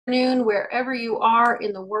Afternoon, wherever you are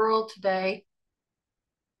in the world today.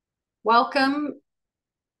 Welcome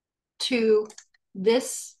to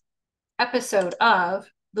this episode of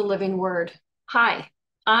The Living Word. Hi,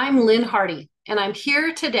 I'm Lynn Hardy, and I'm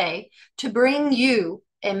here today to bring you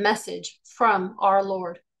a message from our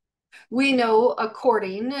Lord. We know,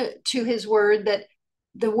 according to his word, that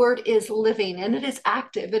the word is living and it is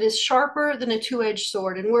active. It is sharper than a two-edged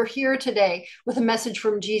sword. And we're here today with a message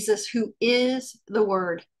from Jesus, who is the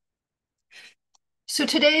word. So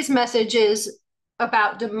today's message is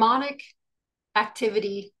about demonic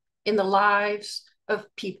activity in the lives of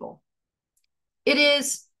people. It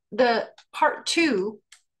is the part 2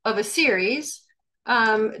 of a series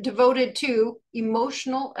devoted to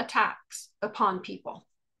emotional attacks upon people.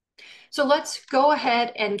 So let's go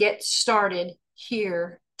ahead and get started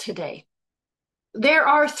here today. There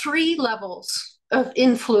are 3 levels of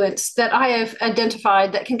influence that I have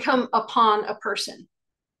identified that can come upon a person.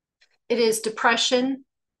 It is depression,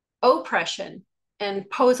 oppression, and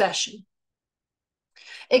possession.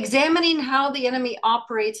 Examining how the enemy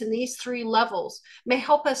operates in these 3 levels may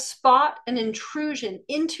help us spot an intrusion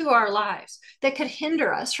into our lives that could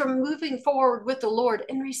hinder us from moving forward with the Lord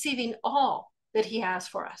and receiving all that he has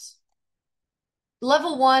for us.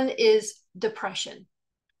 Level 1 is depression.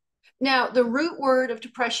 Now, the root word of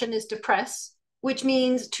depression is depress, which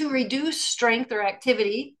means to reduce strength or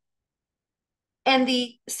activity. And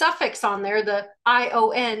the suffix on there, the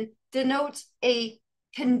ION, denotes a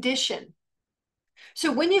condition.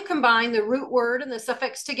 So when you combine the root word and the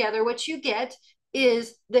suffix together, what you get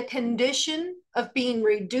is the condition of being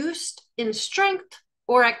reduced in strength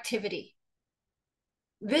or activity.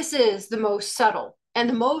 This is the most subtle and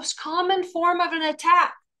the most common form of an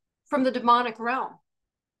attack from the demonic realm.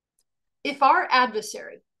 If our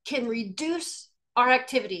adversary can reduce our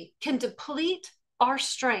activity, can deplete our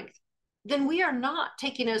strength, then we are not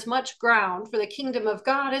taking as much ground for the kingdom of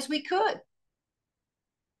God as we could.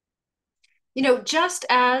 You know, just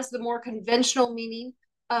as the more conventional meaning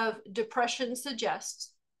of depression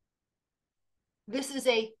suggests, this is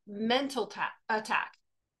a mental attack.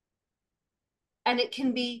 And it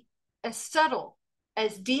can be as subtle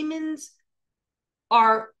as demons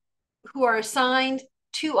who are assigned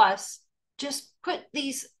to us just put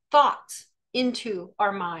these thoughts into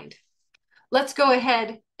our mind. Let's go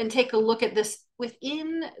ahead and take a look at this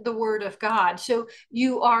within the Word of God, so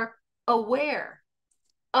you are aware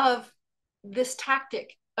of this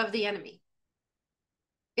tactic of the enemy.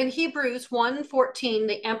 In Hebrews 1:14,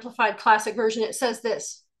 the Amplified Classic Version, it says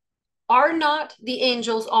this: "Are not the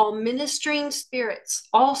angels all ministering spirits,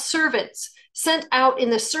 all servants sent out in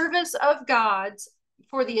the service of God's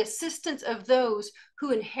for the assistance of those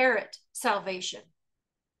who inherit salvation?"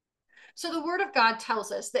 So the Word of God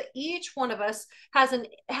tells us that each one of us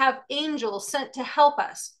have angels sent to help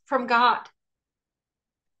us from God.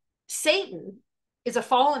 Satan is a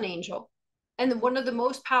fallen angel, and one of the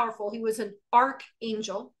most powerful. He was an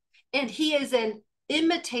archangel, and he is an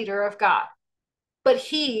imitator of God. But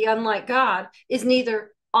he, unlike God, is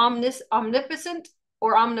neither omnipotent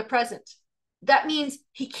or omnipresent. That means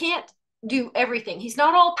he can't do everything. He's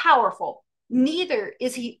not all powerful. Neither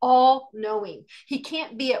is he all knowing. He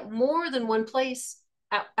can't be at more than one place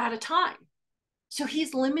at a time. So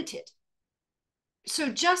he's limited. So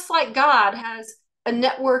just like God has a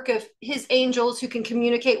network of his angels who can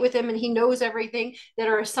communicate with him and he knows everything that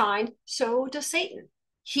are assigned, so does Satan.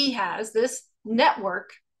 He has this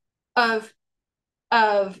network of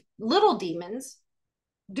little demons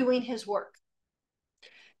doing his work.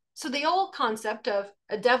 So the old concept of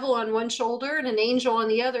a devil on one shoulder and an angel on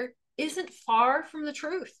the other isn't far from the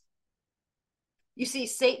truth. You see,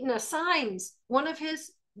 Satan assigns one of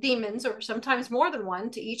his demons, or sometimes more than one,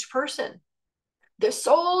 to each person. The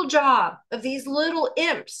sole job of these little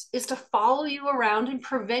imps is to follow you around and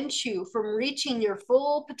prevent you from reaching your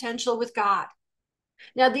full potential with God.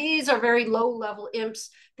 Now, these are very low-level imps.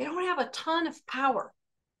 They don't have a ton of power.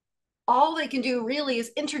 All they can do really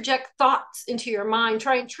is interject thoughts into your mind,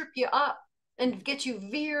 try and trip you up, and get you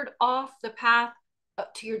veered off the path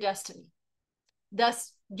up to your destiny.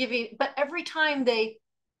 Thus giving, but every time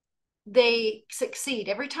they succeed,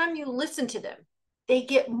 every time you listen to them, they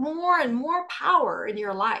get more and more power in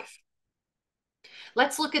your life.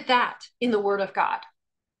 Let's look at that in the Word of God.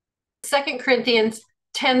 2 Corinthians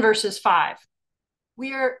 10 verses 5.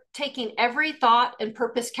 We are taking every thought and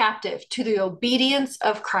purpose captive to the obedience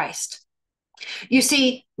of Christ. You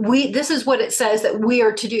see, this is what it says that we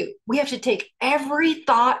are to do. We have to take every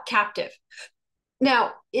thought captive.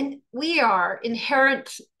 Now, we are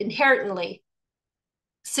inherently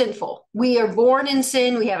sinful. We are born in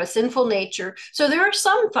sin. We have a sinful nature. So there are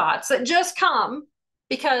some thoughts that just come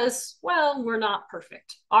because, well, we're not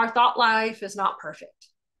perfect. Our thought life is not perfect.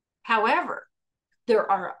 However,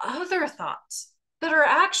 there are other thoughts that are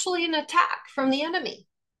actually an attack from the enemy.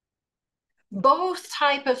 Both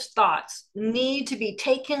type of thoughts need to be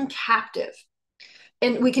taken captive,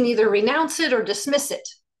 and we can either renounce it or dismiss it,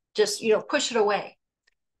 just push it away.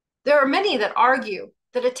 There are many that argue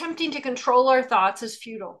that attempting to control our thoughts is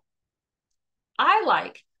futile. I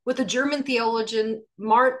like what the German theologian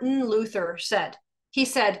Martin Luther said. He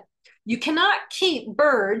said, "You cannot keep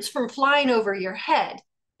birds from flying over your head,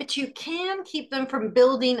 but you can keep them from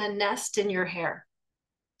building a nest in your hair."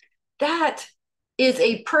 That is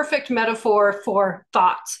a perfect metaphor for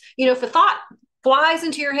thoughts. If a thought flies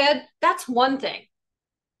into your head, that's one thing.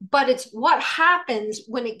 But it's what happens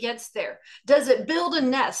when it gets there. Does it build a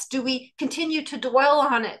nest? Do we continue to dwell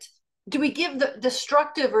on it? Do we give the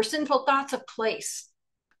destructive or sinful thoughts a place?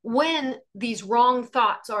 When these wrong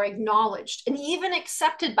thoughts are acknowledged and even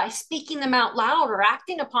accepted by speaking them out loud or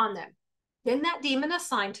acting upon them, then that demon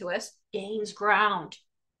assigned to us gains ground.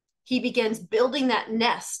 He begins building that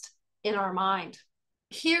nest in our mind.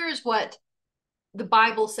 Here's what the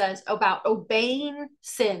Bible says about obeying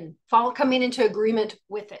sin, coming into agreement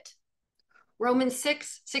with it. Romans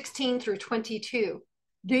 6:16-22.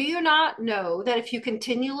 Do you not know that if you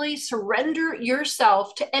continually surrender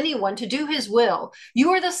yourself to anyone to do his will,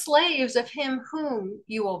 you are the slaves of him whom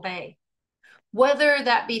you obey, whether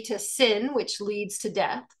that be to sin, which leads to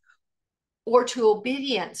death, or to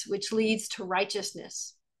obedience, which leads to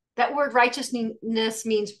righteousness? That word righteousness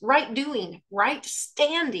means right doing, right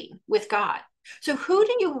standing with God. So who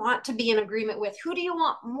do you want to be in agreement with? Who do you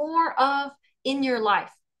want more of in your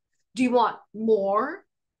life? Do you want more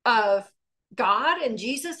of God and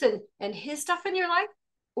Jesus and his stuff in your life?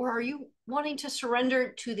 Or are you wanting to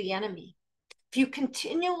surrender to the enemy? If you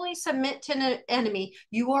continually submit to an enemy,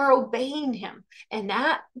 you are obeying him. And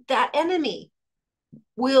that enemy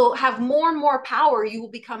will have more and more power. You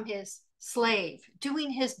will become his slave,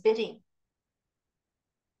 doing his bidding.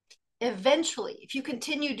 Eventually, if you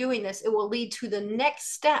continue doing this, it will lead to the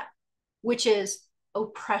next step, which is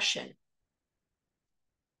oppression.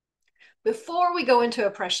 Before we go into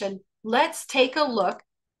oppression, let's take a look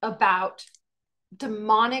about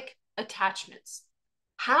demonic attachments.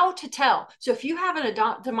 How to tell. So if you have a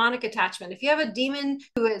demonic attachment, if you have a demon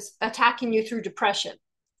who is attacking you through depression,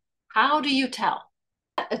 how do you tell?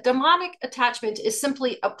 A demonic attachment is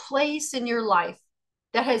simply a place in your life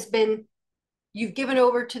that you've given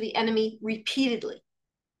over to the enemy repeatedly.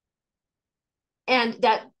 And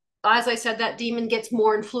that, as I said, that demon gets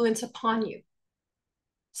more influence upon you.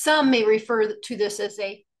 Some may refer to this as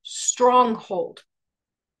a stronghold.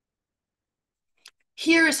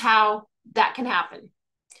 Here's how that can happen.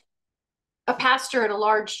 A pastor at a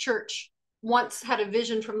large church once had a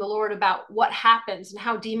vision from the Lord about what happens and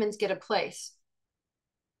how demons get a place.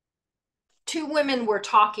 Two women were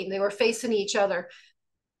talking, they were facing each other,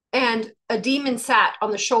 and a demon sat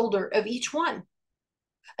on the shoulder of each one.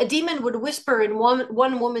 A demon would whisper in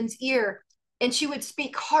one woman's ear, and she would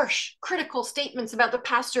speak harsh, critical statements about the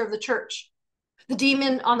pastor of the church. The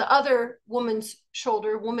demon on the other woman's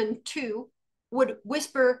shoulder, woman 2, would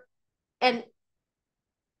whisper and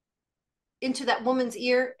into that woman's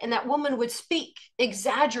ear, and that woman would speak,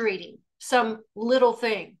 exaggerating some little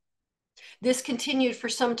thing. This continued for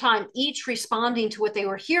some time, each responding to what they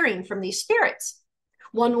were hearing from these spirits.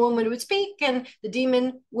 One woman would speak, and the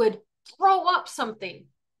demon would throw up something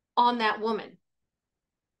on that woman.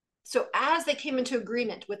 So as they came into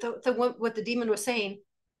agreement with what the demon was saying,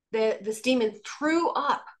 this demon threw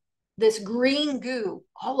up this green goo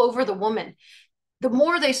all over the woman. The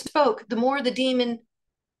more they spoke, the more the demon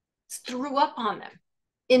threw up on them,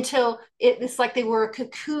 until it's like they were a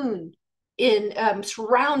cocoon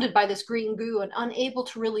surrounded by this green goo and unable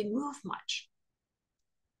to really move much.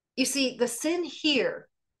 You see, the sin here,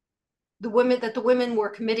 the women were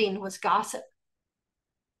committing, was gossip.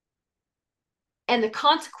 And the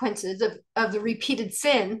consequences of the repeated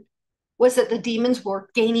sin was that the demons were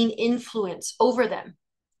gaining influence over them,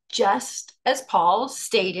 just as Paul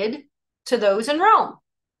stated to those in Rome.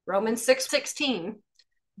 Romans 6:16.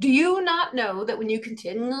 Do you not know that when you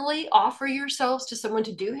continually offer yourselves to someone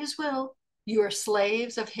to do his will, you are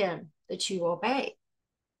slaves of him that you obey?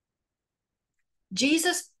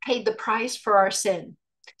 Jesus paid the price for our sin.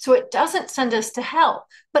 So it doesn't send us to hell,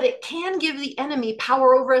 but it can give the enemy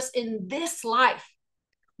power over us in this life.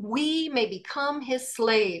 We may become his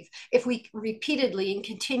slave if we repeatedly and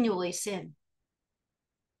continually sin.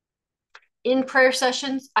 In prayer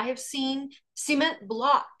sessions, I have seen cement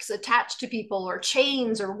blocks attached to people, or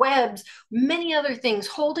chains or webs, many other things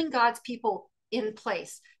holding God's people in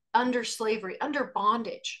place. under slavery, under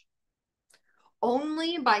bondage.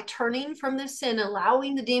 Only by turning from the sin,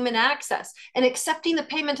 allowing the demon access, and accepting the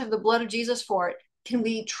payment of the blood of Jesus for it, can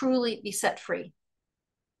we truly be set free.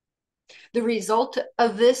 The result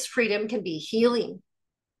of this freedom can be healing.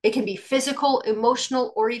 It can be physical,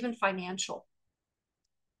 emotional, or even financial.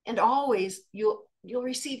 And always you'll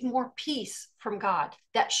receive more peace from God,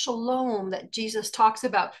 that shalom that Jesus talks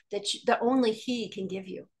about, that only He can give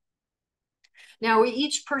you. Now,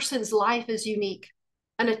 each person's life is unique.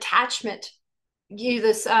 An attachment,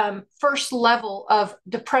 this first level of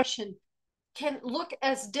depression, can look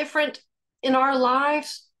as different in our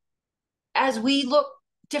lives as we look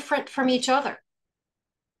different from each other.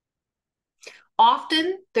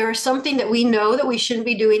 Often there is something that we know that we shouldn't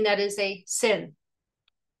be doing that is a sin,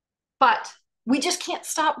 but we just can't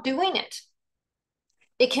stop doing it.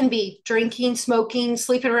 It can be drinking, smoking,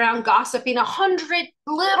 sleeping around, gossiping, 100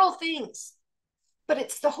 little things. But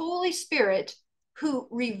it's the Holy Spirit who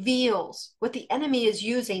reveals what the enemy is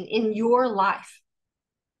using in your life.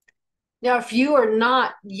 Now, if you are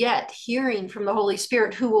not yet hearing from the Holy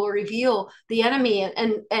Spirit who will reveal the enemy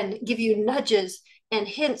and give you nudges and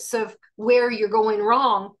hints of where you're going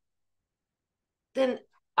wrong, then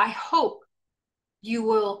I hope you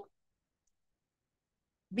will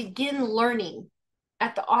begin learning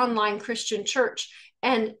at the online Christian church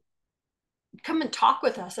and come and talk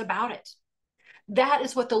with us about it. That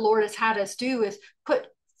is what the Lord has had us do, is put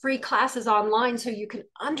free classes online so you can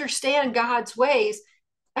understand God's ways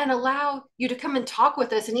and allow you to come and talk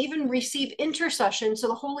with us and even receive intercession so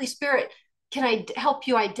the Holy Spirit can help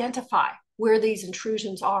you identify where these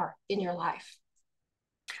intrusions are in your life.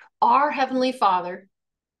 Our Heavenly Father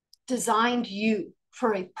designed you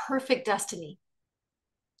for a perfect destiny.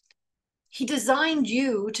 He designed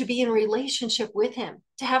you to be in relationship with Him,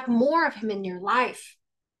 to have more of Him in your life.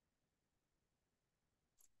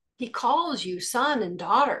 He calls you son and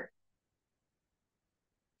daughter.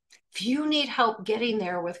 If you need help getting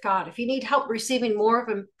there with God, if you need help receiving more of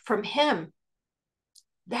Him from Him,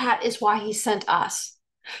 that is why He sent us.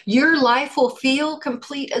 Your life will feel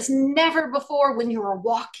complete as never before when you are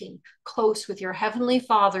walking close with your Heavenly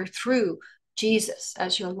Father through Jesus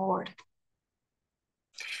as your Lord.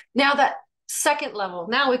 Now that second level,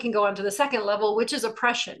 now we can go on to the second level, which is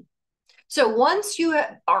oppression. So once you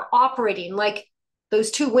are operating like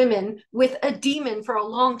those two women with a demon for a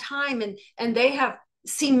long time and they have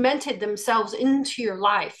cemented themselves into your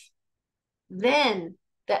life, then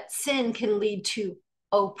that sin can lead to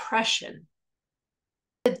oppression.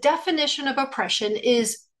 The definition of oppression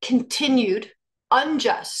is continued,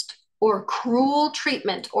 unjust, or cruel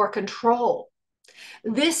treatment or control.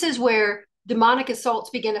 This is where demonic assaults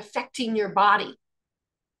begin affecting your body.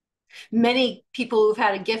 Many people who've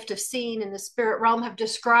had a gift of seeing in the spirit realm have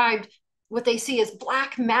described what they see as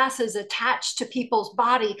black masses attached to people's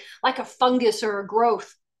body, like a fungus or a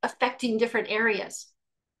growth affecting different areas.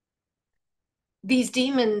 These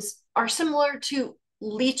demons are similar to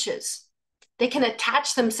leeches. They can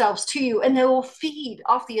attach themselves to you and they will feed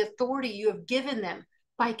off the authority you have given them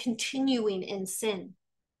by continuing in sin.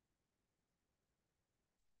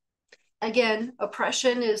 Again,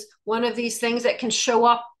 oppression is one of these things that can show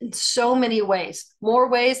up in so many ways, more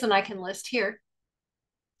ways than I can list here.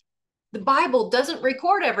 The Bible doesn't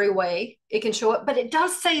record every way it can show up, but it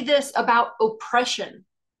does say this about oppression.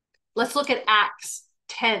 Let's look at Acts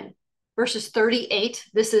 10, verses 38.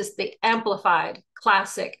 This is the Amplified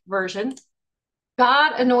Classic Version.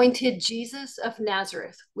 God anointed Jesus of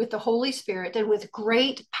Nazareth with the Holy Spirit and with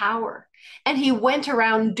great power, and He went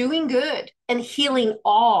around doing good and healing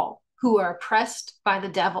all who are oppressed by the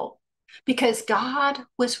devil, because God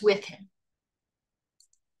was with Him.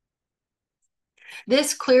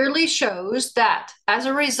 This clearly shows that as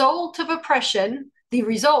a result of oppression, the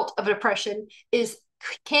result of oppression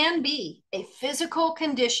can be a physical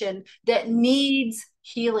condition that needs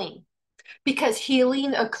healing, because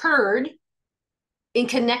healing occurred in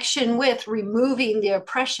connection with removing the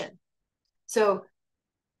oppression. So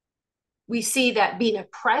we see that being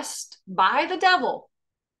oppressed by the devil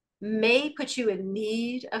may put you in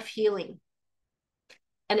need of healing.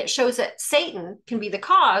 And it shows that Satan can be the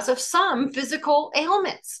cause of some physical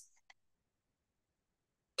ailments.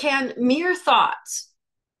 Can mere thoughts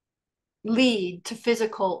lead to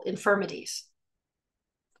physical infirmities?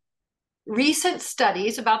 Recent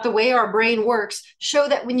studies about the way our brain works show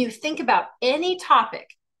that when you think about any topic,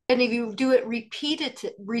 and if you do it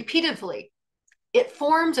repeatedly, it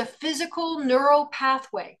forms a physical neural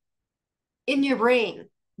pathway in your brain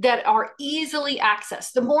that are easily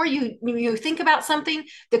accessed. The more you think about something,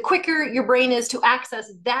 the quicker your brain is to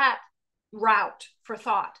access that route for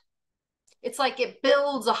thought. It's like it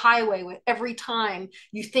builds a highway with every time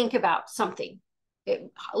you think about something, a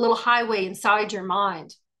little highway inside your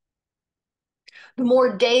mind. The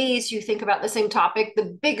more days you think about the same topic,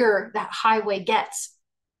 the bigger that highway gets.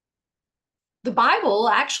 The Bible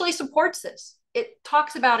actually supports this. It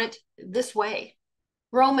talks about it this way.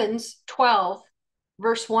 Romans 12,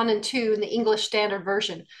 verse 1 and 2 in the English Standard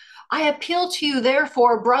Version. I appeal to you,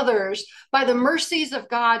 therefore, brothers, by the mercies of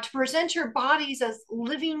God, to present your bodies as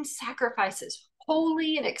living sacrifices,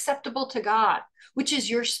 holy and acceptable to God, which is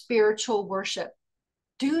your spiritual worship.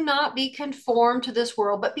 Do not be conformed to this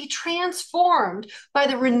world, but be transformed by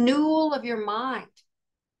the renewal of your mind,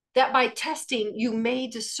 that by testing you may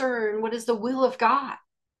discern what is the will of God,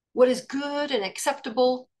 what is good and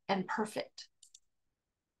acceptable and perfect.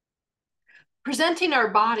 Presenting our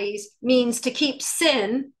bodies means to keep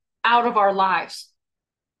sin out of our lives.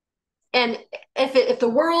 And if the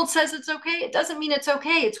world says it's okay, it doesn't mean it's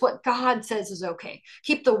okay. It's what God says is okay.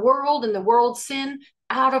 Keep the world and the world's sin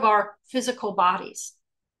out of our physical bodies.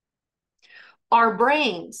 Our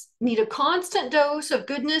brains need a constant dose of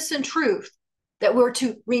goodness and truth, that we're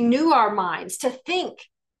to renew our minds, to think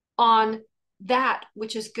on that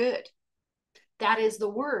which is good. That is the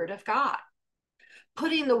word of God.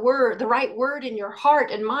 Putting the right word in your heart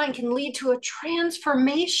and mind can lead to a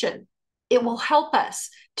transformation. It will help us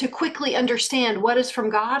to quickly understand what is from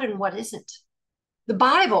God and what isn't. The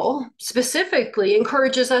Bible specifically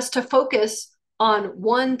encourages us to focus on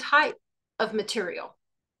one type of material.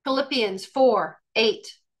 Philippians 4:8,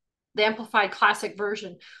 the Amplified Classic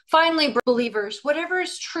Version. Finally, believers, whatever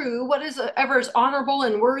is true, whatever is honorable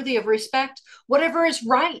and worthy of respect, whatever is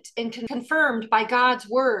right and confirmed by God's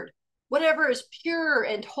word, whatever is pure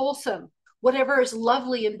and wholesome, whatever is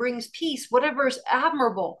lovely and brings peace, whatever is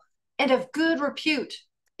admirable and of good repute,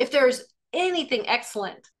 if there's anything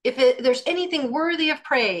excellent, if there's anything worthy of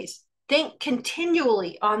praise, think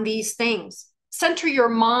continually on these things. Center your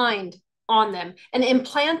mind on them and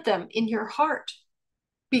implant them in your heart.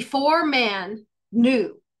 Before man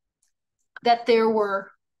knew that there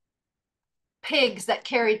were pigs that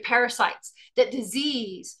carried parasites, that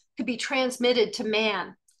disease could be transmitted to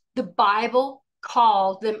man, the Bible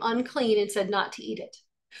called them unclean and said not to eat it.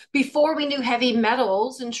 Before we knew heavy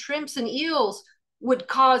metals and shrimps and eels would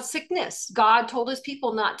cause sickness, God told his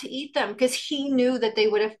people not to eat them because he knew that they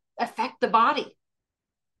would affect the body.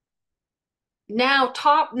 Now,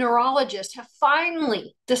 top neurologists have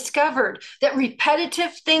finally discovered that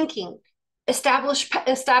repetitive thinking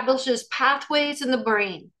establishes pathways in the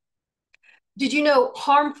brain. Did you know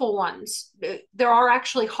harmful ones? There are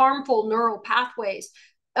actually harmful neural pathways.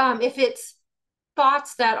 If it's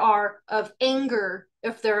thoughts that are of anger,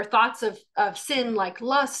 if there are thoughts of sin like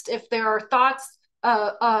lust, if there are thoughts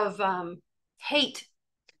of hate,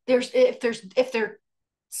 if they're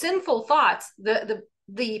sinful thoughts,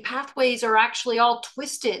 the pathways are actually all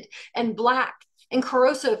twisted and black and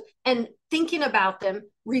corrosive, and thinking about them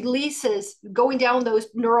releases, going down those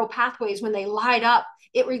neural pathways, when they light up,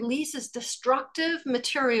 it releases destructive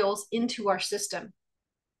materials into our system.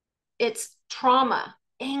 It's trauma,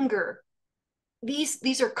 anger.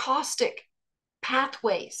 These are caustic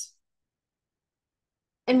pathways.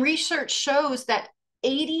 And research shows that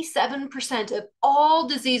 87% of all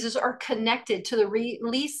diseases are connected to the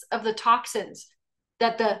release of the toxins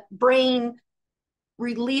that the brain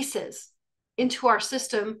releases into our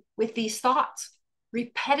system with these thoughts.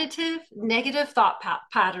 Repetitive negative thought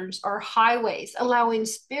patterns are highways allowing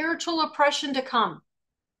spiritual oppression to come.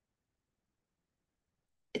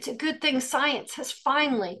 It's a good thing science has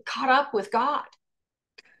finally caught up with God.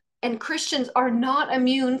 And Christians are not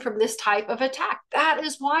immune from this type of attack. That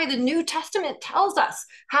is why the New Testament tells us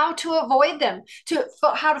how to avoid them,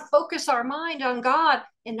 how to focus our mind on God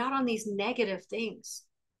and not on these negative things.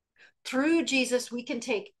 Through Jesus, we can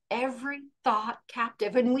take every thought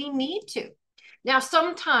captive, and we need to. Now,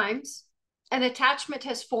 sometimes an attachment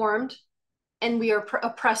has formed and we are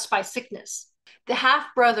oppressed by sickness. The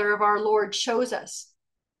half-brother of our Lord shows us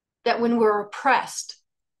that when we're oppressed,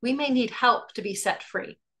 we may need help to be set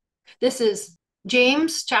free. This is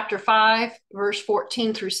James chapter 5, verse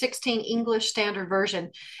 14 through 16, English Standard Version.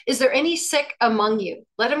 Is there any sick among you?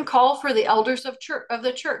 Let him call for the elders of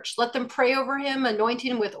the church. Let them pray over him,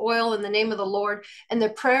 anointing him with oil in the name of the Lord. And the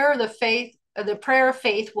prayer of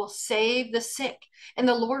faith will save the sick, and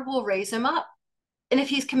the Lord will raise him up. And if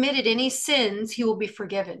he's committed any sins, he will be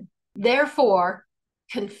forgiven. Therefore,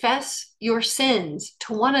 confess your sins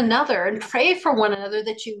to one another and pray for one another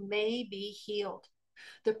that you may be healed.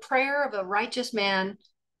 The prayer of a righteous man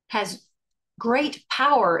has great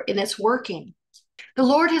power in its working. The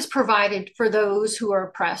Lord has provided for those who are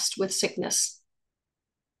oppressed with sickness.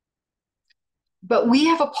 but we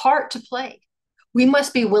have a part to play. We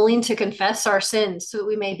must be willing to confess our sins so that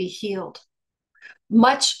we may be healed.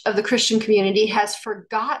 Much of the Christian community has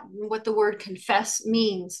forgotten what the word confess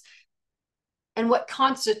means and what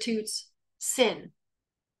constitutes sin.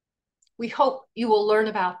 We hope you will learn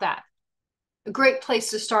about that. A great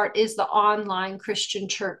place to start is the online Christian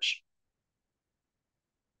church.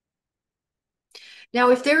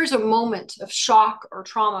 Now, if there is a moment of shock or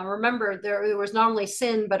trauma, remember there was not only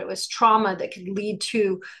sin, but it was trauma that could lead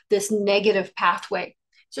to this negative pathway.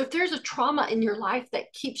 So if there's a trauma in your life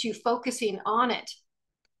that keeps you focusing on it,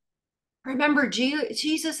 remember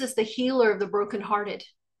Jesus is the healer of the brokenhearted.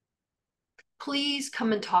 Please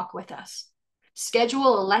come and talk with us.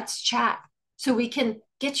 Schedule a let's chat so we can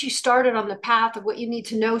get you started on the path of what you need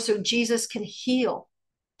to know so Jesus can heal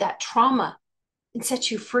that trauma and set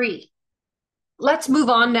you free. Let's move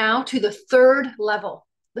on now to the third level.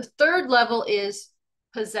 The third level is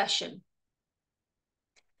possession.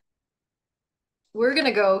 We're going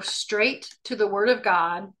to go straight to the Word of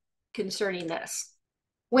God concerning this.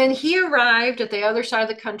 When he arrived at the other side of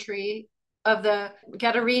the country of the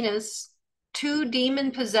Gadarenes, 2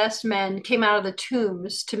 demon-possessed men came out of the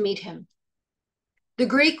tombs to meet him. The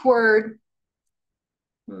Greek word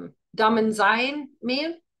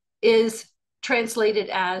daimonion is translated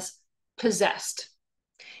as possessed.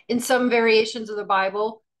 In some variations of the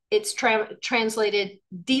Bible, it's translated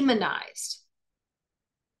demonized.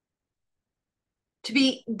 To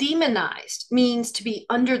be demonized means to be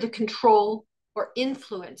under the control or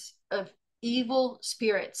influence of evil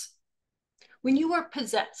spirits. When you are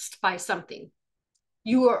possessed by something,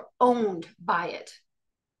 you are owned by it.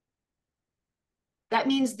 That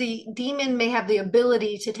means the demon may have the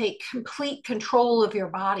ability to take complete control of your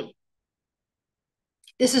body.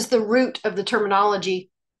 This is the root of the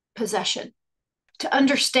terminology possession. To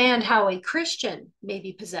understand how a Christian may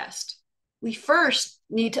be possessed, we first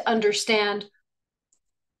need to understand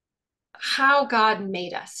how God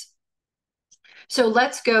made us. So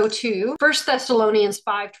let's go to 1 Thessalonians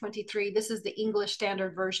 5:23. This is the English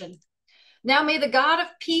Standard Version. Now may the God of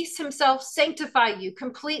peace himself sanctify you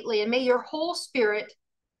completely, and may your whole spirit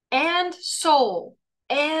and soul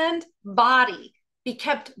and body be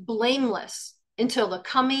kept blameless until the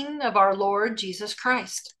coming of our Lord Jesus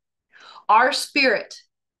Christ. Our spirit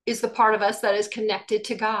is the part of us that is connected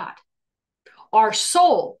to God. Our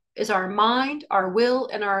soul is our mind, our will,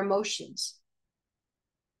 and our emotions.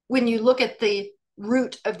 When you look at the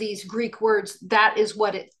root of these Greek words, that is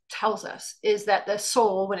what it tells us, is that the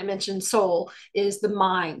soul, when it mentions soul, is the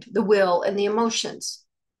mind, the will, and the emotions.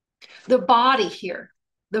 The body here,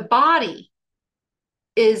 the body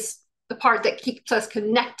is the part that keeps us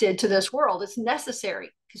connected to this world. It's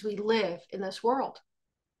necessary because we live in this world.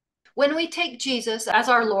 When we take Jesus as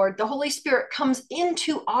our Lord, the Holy Spirit comes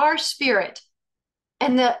into our spirit,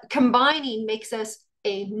 and the combining makes us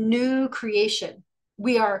a new creation.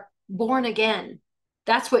 We are born again.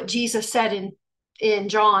 That's what Jesus said in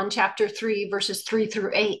John chapter 3, verses 3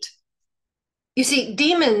 through 8. You see,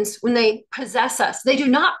 demons, when they possess us, they do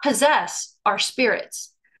not possess our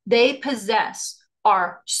spirits. They possess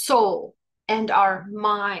our soul and our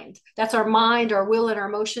mind. That's our mind, our will, and our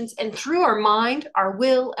emotions. And through our mind, our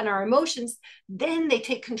will, and our emotions, then they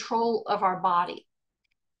take control of our body.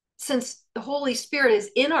 Since the Holy Spirit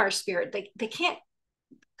is in our spirit, they can't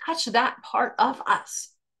touch that part of us.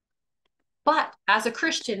 But as a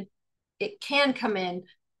Christian, it can come in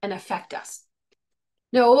and affect us.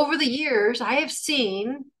 Now, over the years, I have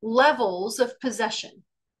seen levels of possession.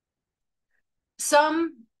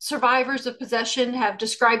 Some survivors of possession have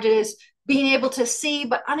described it as being able to see,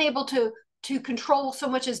 but unable to control so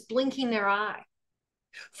much as blinking their eye.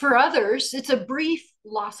 For others, it's a brief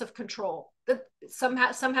loss of control. Some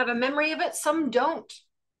have a memory of it, some don't.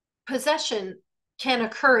 Possession can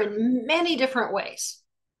occur in many different ways.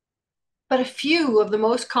 But a few of the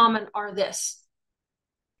most common are this: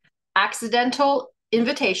 accidental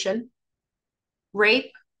invitation,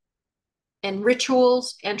 rape, and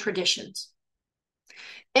rituals and traditions.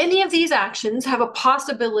 Any of these actions have a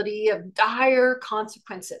possibility of dire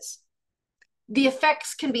consequences. The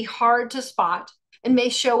effects can be hard to spot and may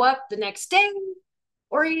show up the next day,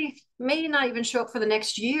 or he may not even show up for the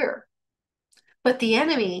next year. But the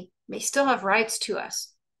enemy may still have rights to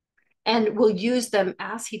us and will use them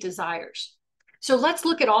as he desires. So let's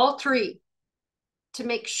look at all three to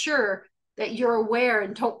make sure that you're aware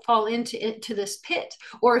and don't fall into this pit.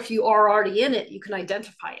 Or if you are already in it, you can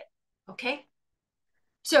identify it. Okay?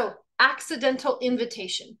 So, accidental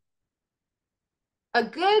invitation. A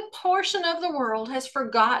good portion of the world has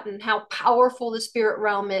forgotten how powerful the spirit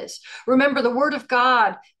realm is. Remember, the word of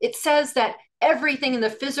God, it says that everything in the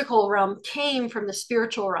physical realm came from the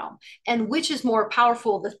spiritual realm. And which is more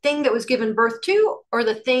powerful, the thing that was given birth to or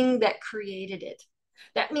the thing that created it?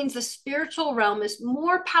 That means the spiritual realm is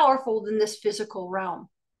more powerful than this physical realm.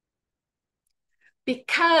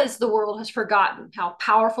 Because the world has forgotten how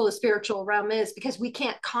powerful the spiritual realm is, because we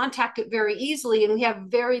can't contact it very easily and we have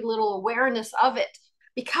very little awareness of it.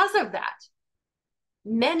 Because of that,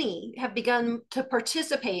 many have begun to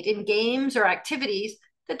participate in games or activities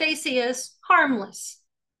that they see as harmless.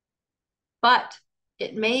 But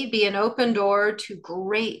it may be an open door to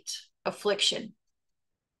great affliction.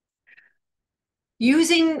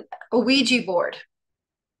 Using a Ouija board,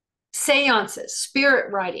 seances,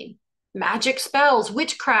 spirit writing, magic spells,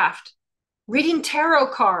 witchcraft, reading tarot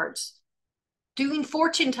cards, doing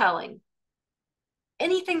fortune telling,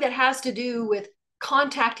 anything that has to do with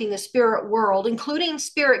contacting the spirit world, including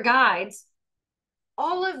spirit guides,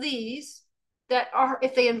 all of these that are,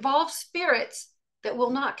 if they involve spirits that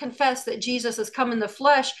will not confess that Jesus has come in the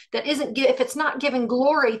flesh, that isn't, if it's not giving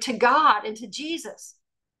glory to God and to Jesus,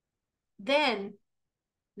 then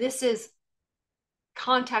this is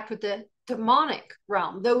contact with the demonic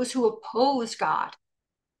realm, those who oppose God.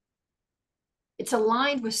 It's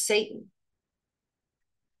aligned with Satan.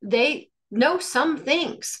 They know some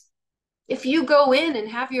things. If you go in and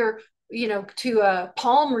have your, to a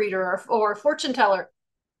palm reader or a fortune teller,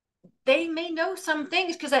 they may know some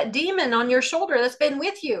things because that demon on your shoulder that's been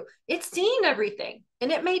with you, it's seen everything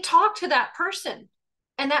and it may talk to that person,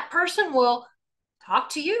 and that person will talk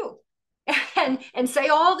to you and say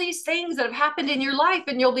all these things that have happened in your life,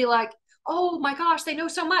 and you'll be like, oh my gosh, they know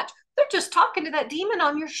so much. They're just talking to that demon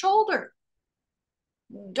on your shoulder.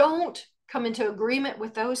 Don't come into agreement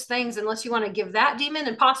with those things unless you want to give that demon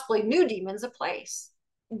and possibly new demons a place.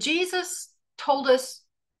 Jesus told us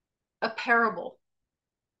a parable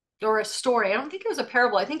or a story. I don't think it was a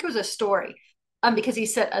parable. I think it was a story, because he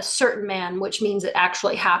said a certain man, which means it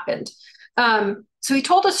actually happened. So he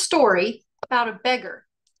told a story about a beggar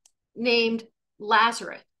named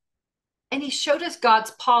Lazarus, and he showed us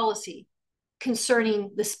God's policy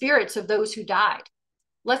concerning the spirits of those who died.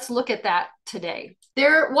 Let's look at that today.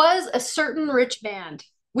 There was a certain rich man,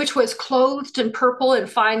 which was clothed in purple and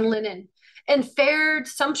fine linen, and fared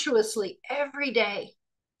sumptuously every day.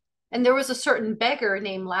 And there was a certain beggar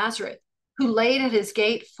named Lazarus, who laid at his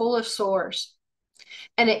gate full of sores.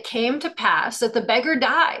 And it came to pass that the beggar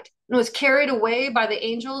died and was carried away by the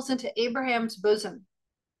angels into Abraham's bosom.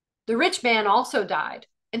 The rich man also died,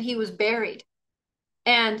 and he was buried.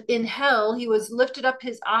 And in hell he was lifted up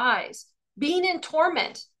his eyes, being in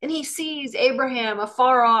torment, and he sees Abraham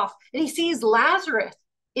afar off, and he sees Lazarus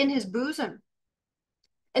in his bosom.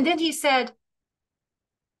 And then he said,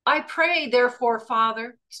 I pray, therefore,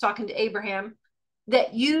 Father, he's talking to Abraham,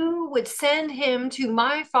 that you would send him to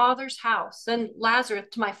my father's house, and Lazarus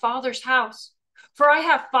to my father's house. For I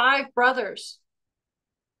have 5 brothers,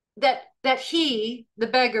 that he, the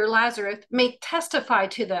beggar Lazarus, may testify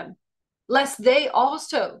to them, lest they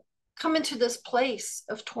also come into this place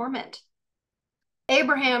of torment.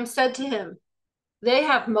 Abraham said to him, they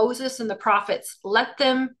have Moses and the prophets, let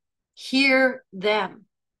them hear them.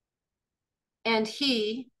 And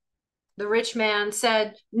he, the rich man,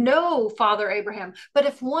 said, no, Father Abraham, but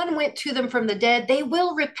if one went to them from the dead, they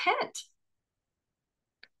will repent.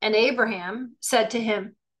 And Abraham said to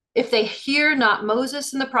him, if they hear not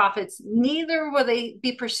Moses and the prophets, neither will they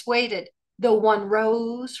be persuaded, though one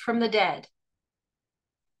rose from the dead.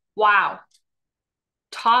 Wow.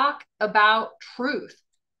 Talk about truth.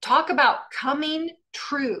 Talk about coming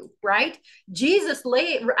true, right? Jesus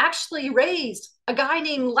actually raised a guy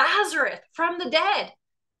named Lazarus from the dead.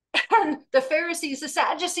 And the Pharisees, the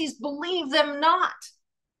Sadducees believed them not.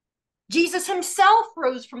 Jesus himself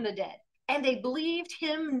rose from the dead, and they believed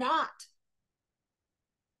him not.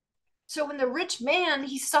 So when the rich man,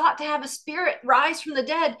 he sought to have a spirit rise from the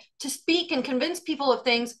dead to speak and convince people of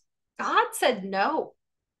things, God said no.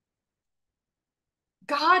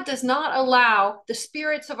 God does not allow the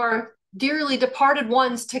spirits of our dearly departed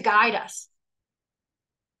ones to guide us.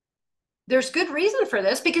 There's good reason for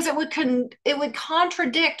this, because it would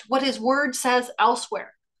contradict what his word says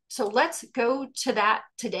elsewhere. So let's go to that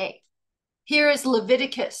today. Here is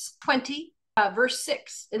Leviticus 20, verse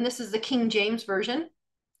 6, and this is the King James Version.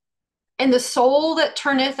 And the soul that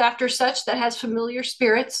turneth after such that has familiar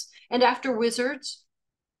spirits and after wizards,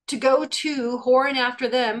 to go to whoring after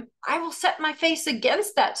them, I will set my face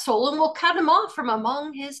against that soul and will cut him off from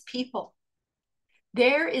among his people.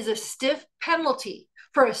 There is a stiff penalty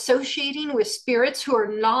for associating with spirits who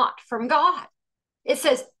are not from God. It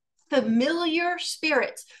says familiar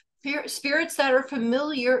spirits, spirits that are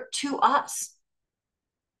familiar to us.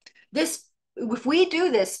 This if we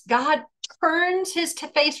do this, God turns his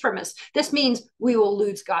face from us. This means we will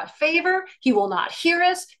lose God's favor. He will not hear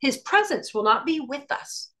us. His presence will not be with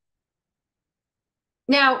us.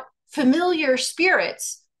 Now, familiar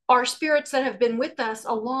spirits are spirits that have been with us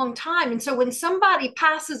a long time. And so when somebody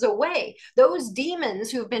passes away, those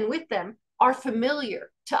demons who've been with them are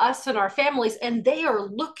familiar to us and our families, and they are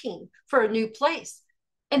looking for a new place.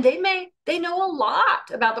 And they know a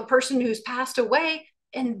lot about the person who's passed away,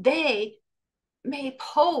 and they may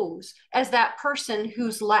pose as that person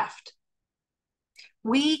who's left.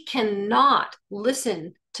 We cannot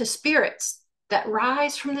listen to spirits that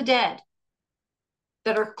rise from the dead,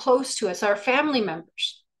 that are close to us, our family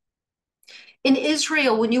members. In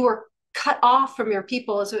Israel, when you were cut off from your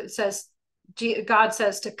people, as it says, God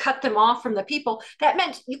says to cut them off from the people, that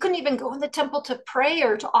meant you couldn't even go in the temple to pray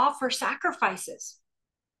or to offer sacrifices.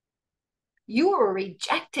 You were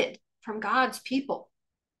rejected from God's people.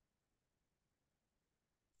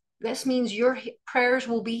 This means your prayers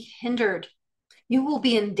will be hindered. You will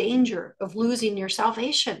be in danger of losing your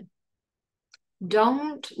salvation.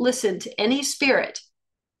 Don't listen to any spirit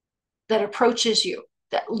that approaches you,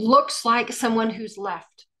 that looks like someone who's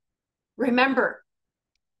left. Remember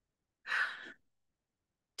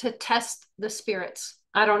to test the spirits.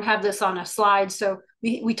 I don't have this on a slide, so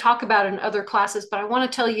we talk about it in other classes, but I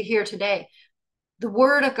want to tell you here today, the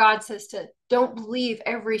word of God says to don't believe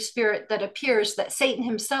every spirit that appears, that Satan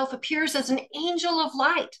himself appears as an angel of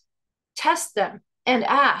light. Test them and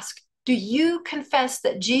ask, do you confess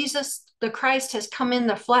that Jesus the Christ has come in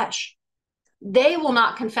the flesh? They will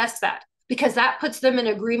not confess that, because that puts them in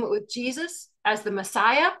agreement with Jesus as the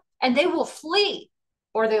Messiah, and they will flee,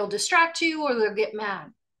 or they'll distract you, or they'll get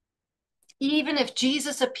mad. Even if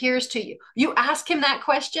Jesus appears to you, you ask him that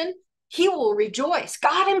question, he will rejoice.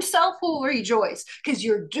 God himself will rejoice because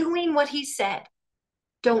you're doing what he said.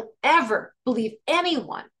 Don't ever believe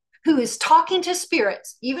anyone who is talking to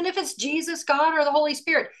spirits, even if it's Jesus, God, or the Holy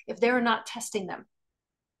Spirit, if they're not testing them.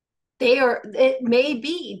 It may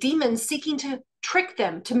be demons seeking to trick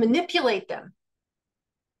them, to manipulate them.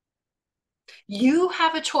 You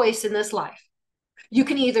have a choice in this life. You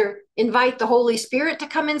can either invite the Holy Spirit to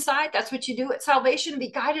come inside. That's what you do at salvation, be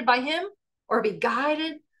guided by him, or be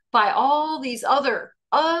guided by all these other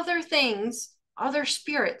things, other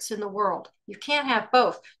spirits in the world. You can't have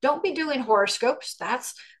both. Don't be doing horoscopes.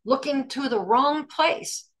 That's looking to the wrong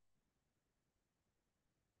place.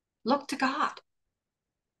 Look to God.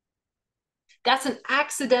 That's an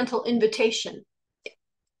accidental invitation,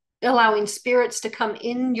 allowing spirits to come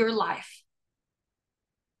in your life.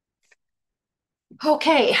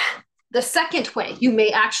 Okay, the second way you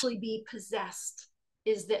may actually be possessed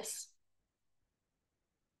is this: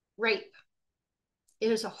 rape.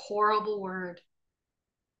 It is a horrible word.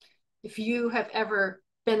 If you have ever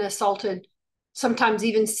been assaulted, sometimes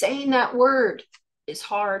even saying that word is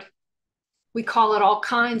hard. We call it all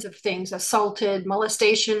kinds of things, assaulted,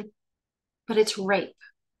 molestation, but it's rape.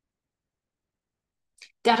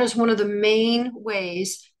 That is one of the main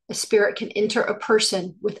ways a spirit can enter a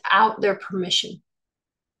person without their permission.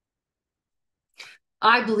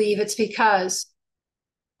 I believe it's because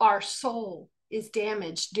our soul is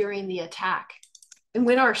damaged during the attack. And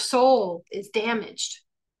when our soul is damaged,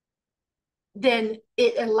 then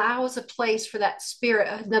it allows a place for that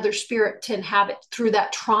spirit, another spirit, to inhabit through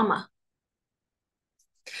that trauma.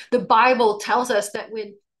 The Bible tells us that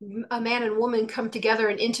when a man and woman come together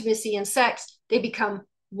in intimacy and sex, they become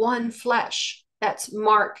one flesh. That's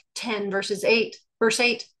Mark 10, verse 8.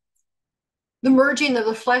 The merging of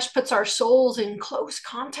the flesh puts our souls in close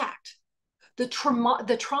contact. The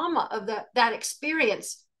trauma of that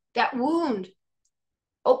experience, that wound,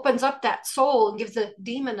 opens up that soul and gives the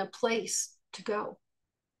demon a place to go.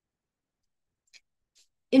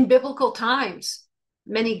 In biblical times,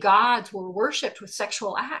 many gods were worshipped with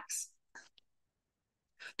sexual acts.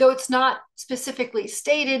 Though it's not specifically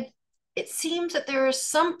stated, it seems that there is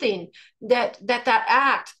something that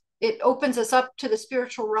act, it opens us up to the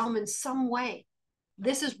spiritual realm in some way.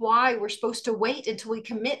 This is why we're supposed to wait until we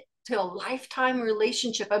commit to a lifetime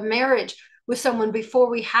relationship, a marriage with someone before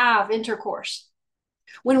we have intercourse.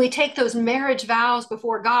 When we take those marriage vows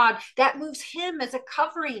before God, that moves him as a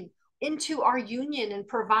covering into our union and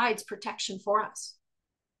provides protection for us.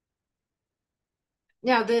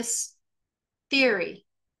 Now, this theory,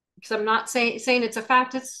 because I'm not saying it's a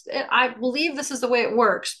fact, I believe this is the way it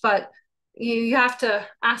works, but you have to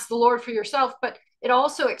ask the Lord for yourself. But it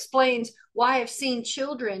also explains why I've seen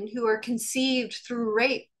children who are conceived through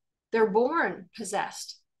rape. They're born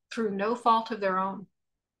possessed through no fault of their own.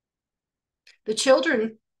 The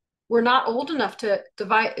children were not old enough to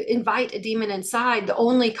invite a demon inside. The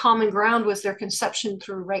only common ground was their conception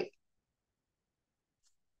through rape.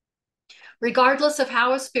 Regardless of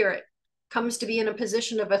how a spirit comes to be in a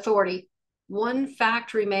position of authority, one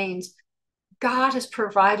fact remains: God has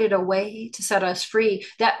provided a way to set us free.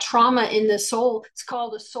 That trauma in the soul, it's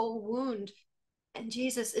called a soul wound. And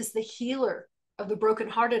Jesus is the healer of the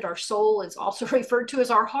brokenhearted. Our soul is also referred to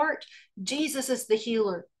as our heart. Jesus is the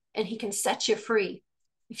healer, and he can set you free.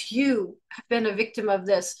 If you have been a victim of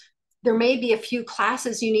this, there may be a few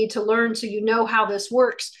classes you need to learn so you know how this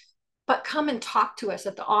works, but come and talk to us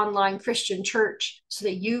at the online Christian church so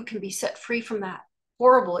that you can be set free from that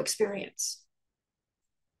horrible experience.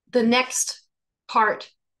 The next part,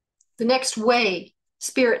 the next way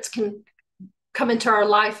spirits can come into our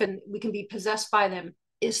life and we can be possessed by them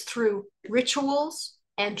is through rituals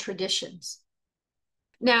and traditions.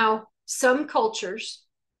 Now, some cultures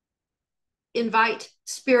invite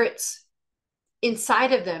spirits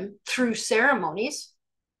inside of them through ceremonies.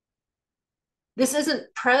 This isn't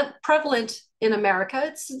prevalent in America.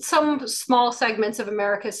 It's in some small segments of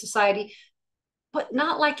America's society, but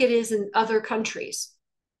not like it is in other countries.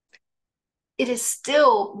 It is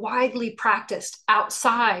still widely practiced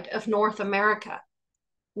outside of North America.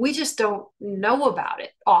 We just don't know about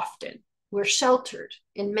it often. We're sheltered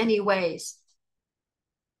in many ways.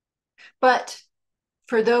 But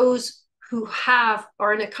for those who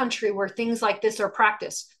are in a country where things like this are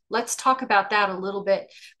practiced, let's talk about that a little bit,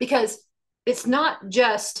 because it's not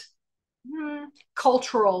just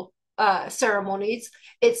cultural ceremonies.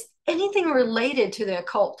 It's anything related to the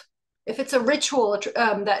occult. If it's a ritual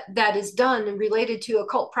that is done and related to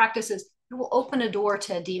occult practices, it will open a door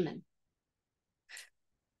to a demon.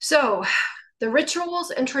 So the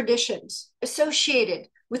rituals and traditions associated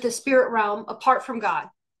with the spirit realm apart from God,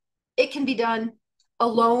 it can be done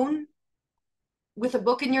alone with a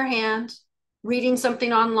book in your hand, reading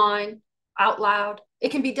something online out loud. It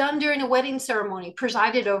can be done during a wedding ceremony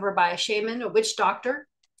presided over by a shaman, a witch doctor,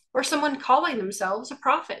 or someone calling themselves a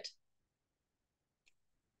prophet.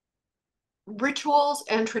 Rituals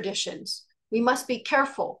and traditions. We must be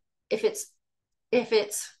careful if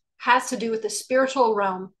it has to do with the spiritual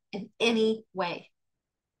realm in any way.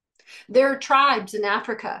 There are tribes in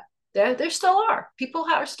Africa. There still are. People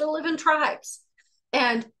are still live in tribes.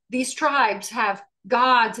 And these tribes have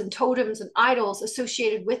gods and totems and idols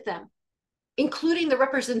associated with them, including the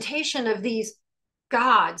representation of these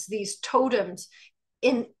gods, these totems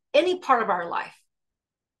in any part of our life,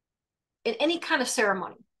 in any kind of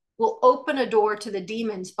ceremony, will open a door to the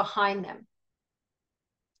demons behind them.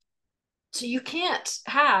 So you can't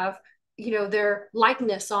have, their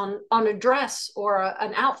likeness on a dress or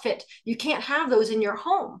an outfit. You can't have those in your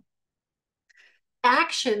home.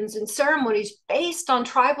 Actions and ceremonies based on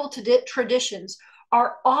tribal traditions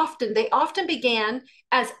often began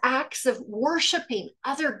as acts of worshiping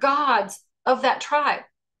other gods of that tribe.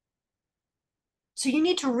 So you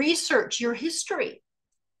need to research your history.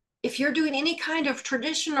 If you're doing any kind of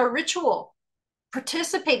tradition or ritual,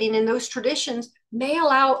 participating in those traditions may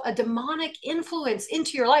allow a demonic influence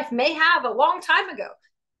into your life, may have a long time ago,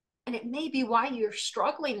 and it may be why you're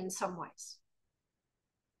struggling in some ways.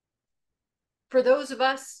 For those of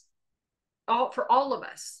us, for all of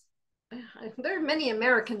us, there are many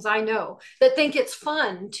Americans I know that think it's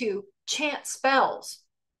fun to chant spells,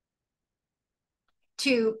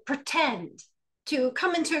 to pretend, to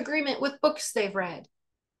come into agreement with books they've read.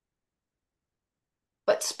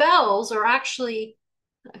 But spells are actually,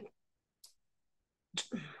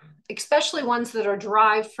 especially ones that are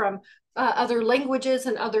derived from other languages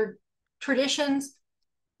and other traditions,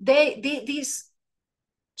 these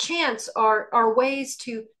chants are ways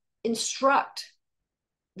to instruct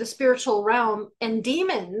the spiritual realm, and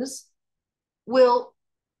demons will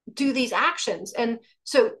do these actions. And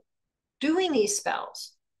so doing these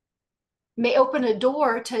spells may open a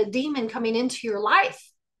door to a demon coming into your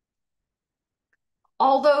life.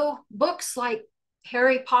 Although books like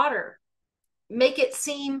Harry Potter make it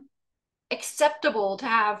seem acceptable to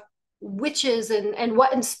have witches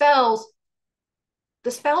and spells,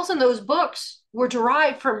 the spells in those books were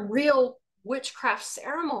derived from real witchcraft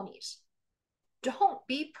ceremonies. Don't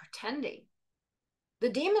be pretending. The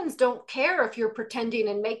demons don't care if you're pretending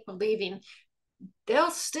and make-believing. They'll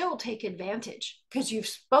still take advantage because you've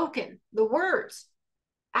spoken the words,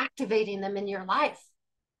 activating them in your life.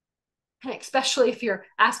 And especially if you're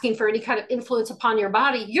asking for any kind of influence upon your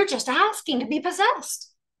body, you're just asking to be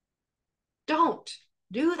possessed. Don't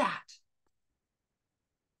do that.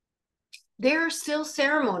 There are still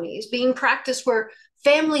ceremonies being practiced where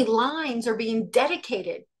family lines are being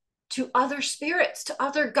dedicated to other spirits, to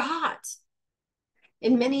other gods.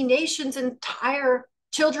 In many nations, entire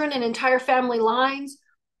children and entire family lines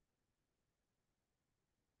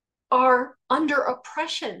are under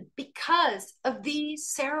oppression because of these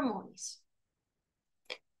ceremonies.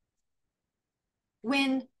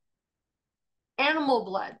 When animal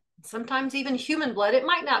blood, sometimes even human blood, it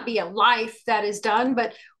might not be a life that is done,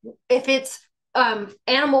 but if it's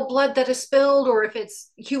animal blood that is spilled, or if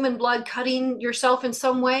it's human blood cutting yourself in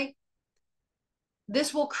some way,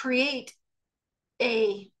 this will create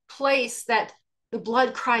a place that the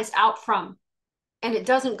blood cries out from, and it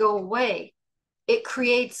doesn't go away. It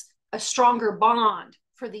creates a stronger bond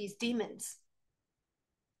for these demons.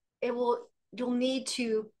 You'll need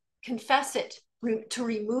to confess it to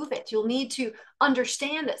remove it. You'll need to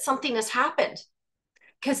understand that something has happened,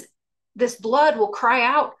 because this blood will cry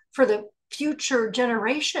out for the future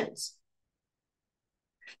generations.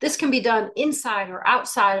 This can be done inside or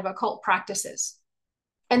outside of occult practices.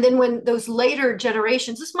 And then when those later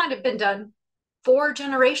generations, this might have been done 4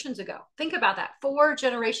 generations ago. Think about that. 4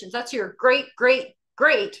 generations. That's your great, great,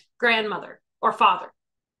 great grandmother or father.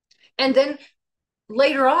 And then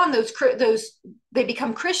later on, those they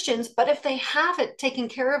become Christians, but if they haven't taken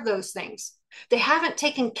care of those things, they haven't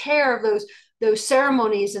taken care of those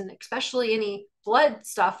ceremonies, and especially any blood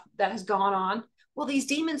stuff that has gone on, well, these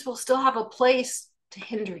demons will still have a place to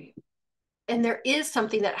hinder you. And there is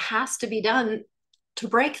something that has to be done to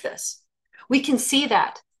break this. We can see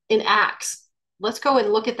that in Acts. Let's go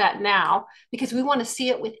and look at that now, because we want to see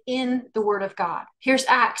it within the Word of God. Here's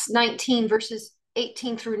Acts 19, verses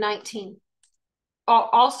 18 through 19.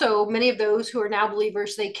 Also, many of those who are now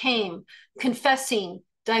believers, they came confessing,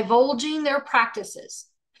 divulging their practices.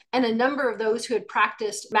 And a number of those who had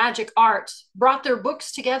practiced magic arts brought their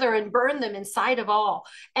books together and burned them in sight of all.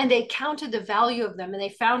 And they counted the value of them, and they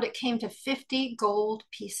found it came to 50 gold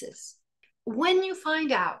pieces. When you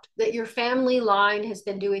find out that your family line has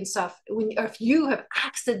been doing stuff, if you have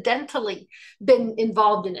accidentally been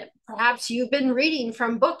involved in it, perhaps you've been reading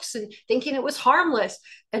from books and thinking it was harmless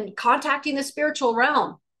and contacting the spiritual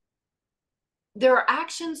realm, there are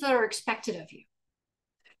actions that are expected of you.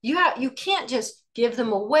 You can't just give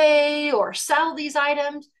them away or sell these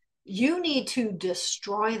items. You need to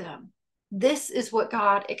destroy them. This is what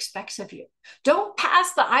God expects of you. Don't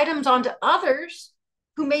pass the items on to others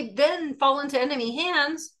who may then fall into enemy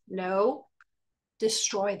hands. No,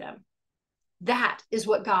 destroy them. That is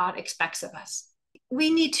what God expects of us. We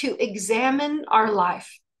need to examine our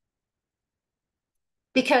life,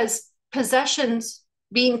 because possessions,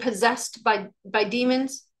 being possessed by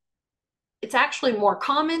demons, it's actually more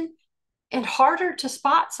common and harder to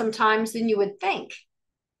spot sometimes than you would think.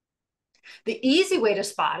 The easy way to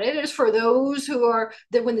spot it is for those who are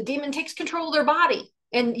that when the demon takes control of their body,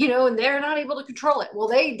 and they're not able to control it. Well,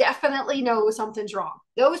 they definitely know something's wrong.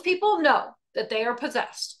 Those people know that they are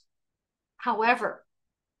possessed. However,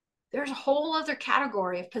 there's a whole other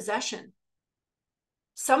category of possession.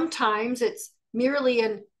 Sometimes it's merely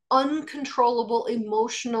an uncontrollable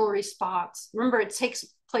emotional response. Remember, it takes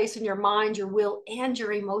place in your mind, your will, and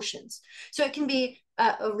your emotions. So it can be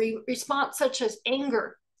a response such as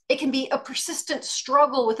anger. It can be a persistent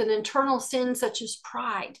struggle with an internal sin such as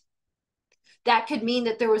pride. That could mean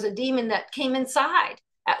that there was a demon that came inside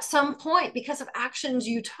at some point because of actions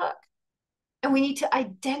you took. And we need to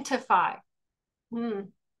identify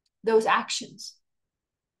those actions.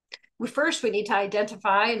 First, we need to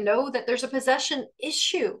identify and know that there's a possession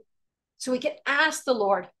issue, so we can ask the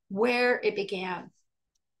Lord where it began.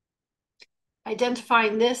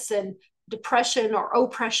 Identifying this and depression or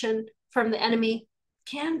oppression from the enemy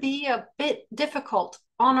can be a bit difficult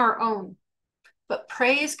on our own. But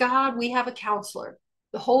praise God, we have a counselor,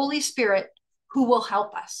 the Holy Spirit, who will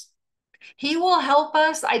help us. He will help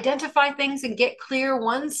us identify things and get clear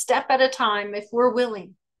one step at a time if we're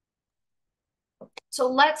willing. So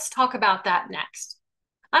let's talk about that next.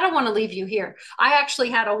 I don't want to leave you here. I actually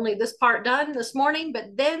had only this part done this morning,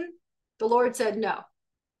 but then the Lord said no.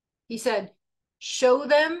 He said, show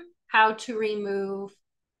them how to remove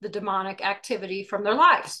the demonic activity from their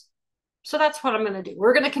lives. So that's what I'm going to do.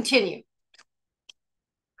 We're going to continue.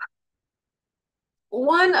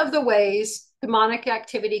 One of the ways demonic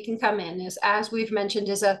activity can come in is, as we've mentioned,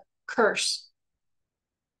 is a curse.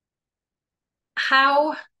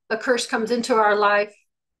 How a curse comes into our life,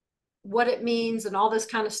 what it means, and all this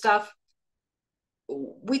kind of stuff.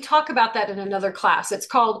 We talk about that in another class. It's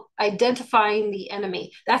called Identifying the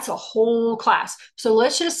Enemy. That's a whole class. So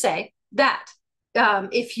let's just say that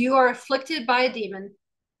if you are afflicted by a demon,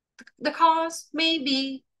 the cause may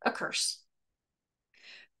be a curse.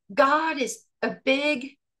 God is a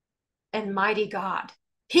big and mighty God.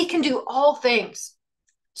 He can do all things.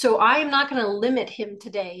 So I am not going to limit him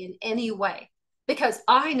today in any way because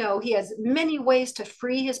I know he has many ways to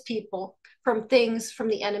free his people from things from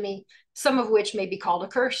the enemy, some of which may be called a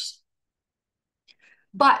curse.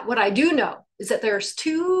 But what I do know is that there's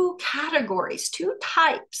two categories, two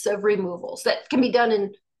types of removals that can be done in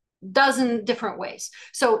a dozen different ways.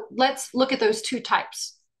 So let's look at those two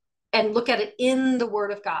types and look at it in the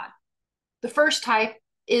Word of God. The first type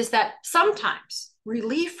is that sometimes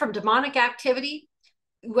relief from demonic activity,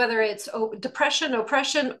 whether it's depression,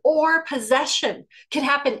 oppression, or possession, can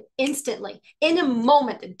happen instantly. In a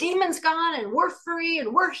moment, the demon's gone and we're free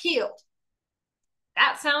and we're healed.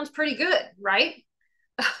 That sounds pretty good, right?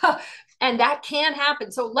 And that can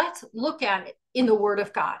happen. So let's look at it in the Word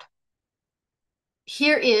of God.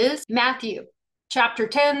 Here is Matthew chapter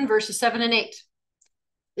 10, verses 7 and 8.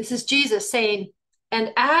 This is Jesus saying,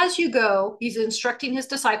 and as you go, he's instructing his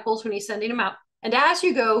disciples when he's sending them out. And as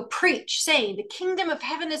you go, preach, saying, the kingdom of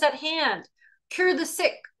heaven is at hand. Cure the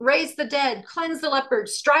sick, raise the dead, cleanse the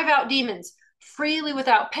lepers, drive out demons. Freely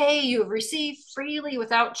without pay you have received, freely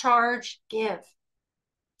without charge give.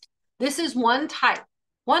 This is one type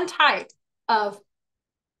of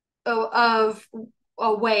a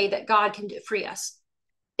way that God can free us.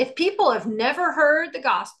 If people have never heard the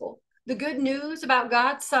gospel, the good news about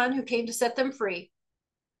God's Son who came to set them free,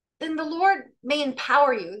 then the Lord may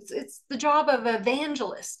empower you. It's the job of an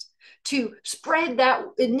evangelist to spread that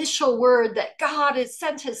initial word that God has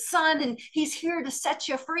sent his Son and he's here to set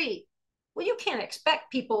you free. Well, you can't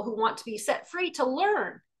expect people who want to be set free to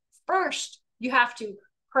learn. First, you have to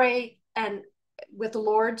pray, and with the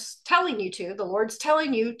Lord's telling you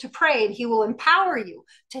to pray, and he will empower you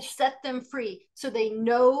to set them free so they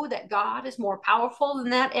know that God is more powerful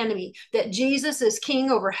than that enemy, that Jesus is king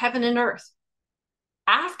over heaven and earth.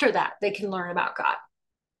 After that, they can learn about God.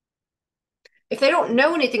 If they don't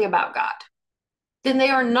know anything about God, then they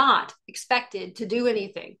are not expected to do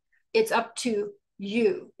anything. It's up to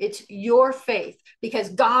you. It's your faith because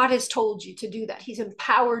God has told you to do that. He's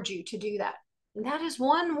empowered you to do that. And that is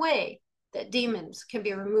one way that demons can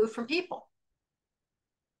be removed from people.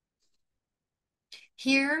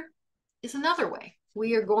 Here is another way.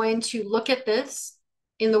 We are going to look at this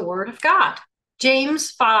in the Word of God.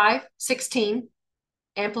 James 5:16,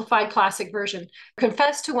 Amplified Classic Version.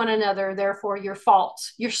 Confess to one another, therefore, your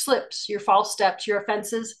faults, your slips, your false steps, your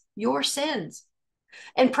offenses, your sins.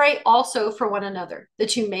 And pray also for one another,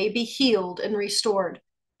 that you may be healed and restored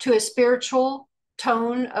to a spiritual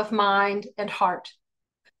tone of mind and heart.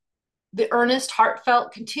 The earnest,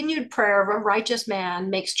 heartfelt, continued prayer of a righteous man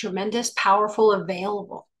makes tremendous, powerful,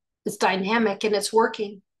 available. It's dynamic and it's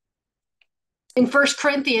working. In 1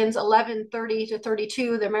 Corinthians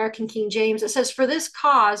 11:30-32, the American King James, it says, for this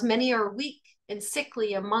cause many are weak and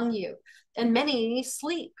sickly among you, and many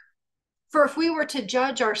sleep. For if we were to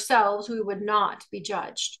judge ourselves, we would not be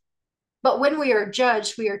judged. But when we are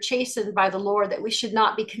judged, we are chastened by the Lord, that we should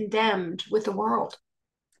not be condemned with the world.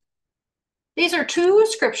 These are two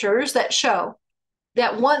scriptures that show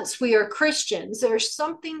that once we are Christians, there's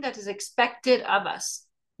something that is expected of us.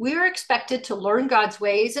 We are expected to learn God's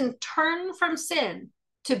ways and turn from sin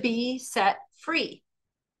to be set free.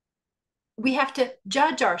 We have to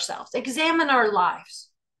judge ourselves, examine our lives,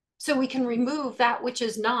 so we can remove that which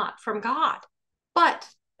is not from God. But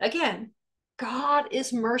again, God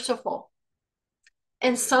is merciful.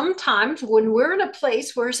 And sometimes when we're in a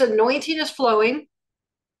place where his anointing is flowing,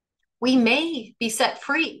 we may be set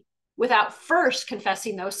free without first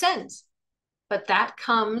confessing those sins. But that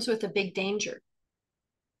comes with a big danger.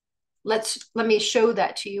 Let me show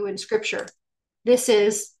that to you in scripture. This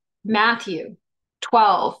is Matthew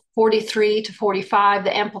 12:43-45,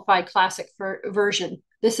 the Amplified Classic Version.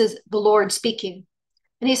 This is the Lord speaking.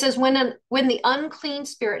 And he says, when the unclean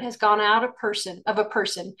spirit has gone out of a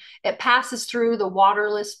person, it passes through the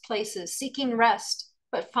waterless places, seeking rest,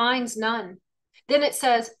 but finds none. Then it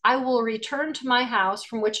says, I will return to my house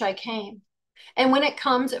from which I came. And when it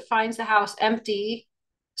comes, it finds the house empty,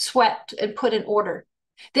 swept, and put in order.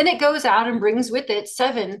 Then it goes out and brings with it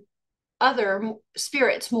 7 other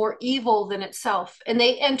spirits more evil than itself, and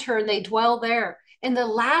they enter and they dwell there. And the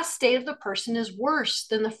last state of the person is worse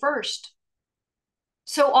than the first.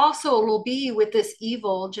 So also it will be with this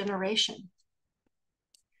evil generation.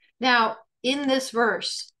 Now, in this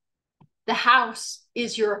verse, the house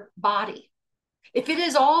is your body. If it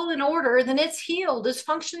is all in order, then it's healed, it's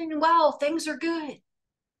functioning well, things are good.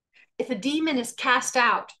 If a demon is cast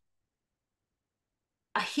out,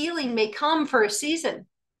 a healing may come for a season,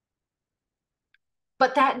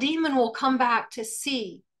 but that demon will come back to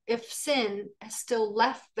see if sin has still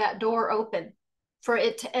left that door open for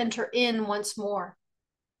it to enter in once more.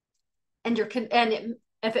 And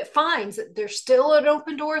If it finds that there's still an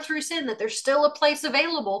open door through sin, that there's still a place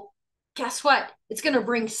available, guess what? It's going to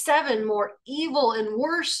bring 7 more evil and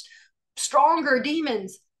worse, stronger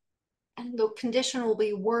demons. And the condition will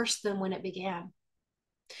be worse than when it began.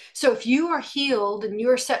 So if you are healed and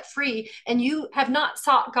you're set free and you have not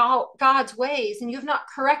sought God's ways and you have not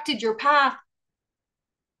corrected your path,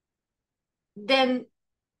 then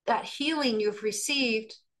that healing you've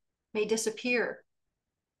received may disappear.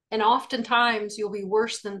 And oftentimes you'll be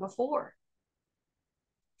worse than before.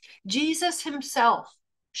 Jesus himself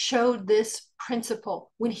showed this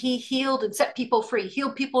principle when he healed and set people free,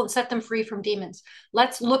 healed people and set them free from demons.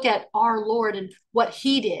 Let's look at our Lord and what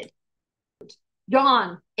he did.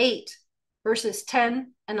 John 8, verses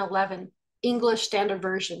 10 and 11, English Standard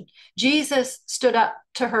Version. Jesus stood up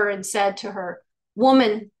to her and said to her,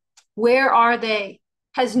 "Woman, where are they?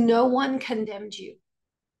 Has no one condemned you?"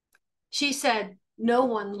 She said, "No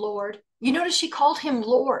one, Lord." You notice she called him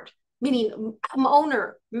Lord, meaning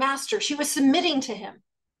owner, master. She was submitting to him.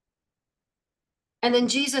 And then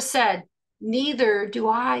Jesus said, "Neither do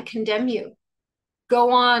I condemn you.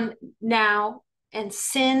 Go on now and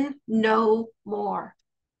sin no more."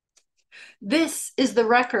 This is the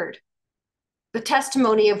record, the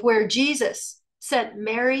testimony of where Jesus set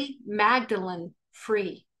Mary Magdalene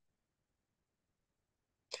free.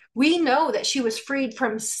 We know that she was freed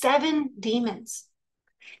from 7 demons.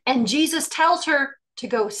 And Jesus tells her to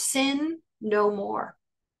go sin no more.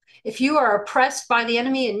 If you are oppressed by the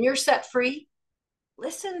enemy and you're set free,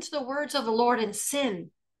 listen to the words of the Lord and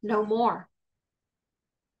sin no more.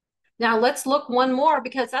 Now let's look one more,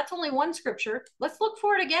 because that's only one scripture. Let's look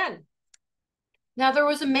for it again. Now there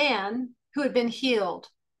was a man who had been healed,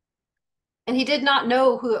 and he did not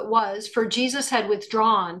know who it was, for Jesus had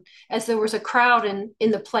withdrawn as there was a crowd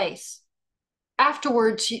in the place.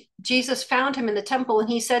 Afterwards, Jesus found him in the temple, and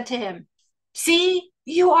he said to him, "See,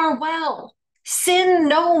 you are well. Sin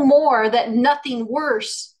no more, that nothing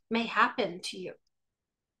worse may happen to you."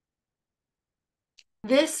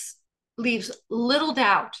 This leaves little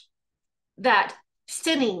doubt that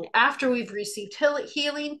sinning after we've received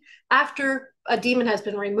healing, after a demon has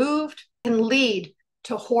been removed, can lead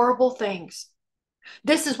to horrible things.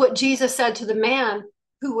 This is what Jesus said to the man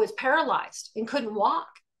who was paralyzed and couldn't walk.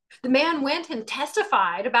 The man went and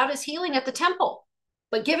testified about his healing at the temple,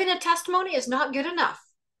 but giving a testimony is not good enough.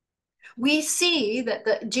 We see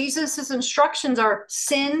that Jesus's instructions are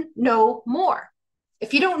sin no more.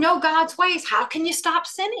 If you don't know God's ways, how can you stop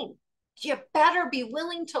sinning? You better be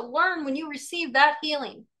willing to learn when you receive that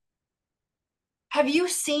healing. Have you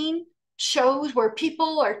seen shows where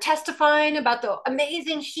people are testifying about the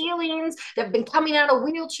amazing healings that have been coming out of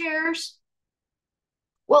wheelchairs?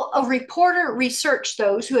 Well, a reporter researched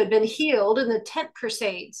those who had been healed in the tent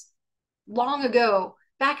crusades long ago,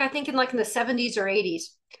 back I think in the 70s or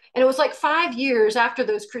 80s. And it was like 5 years after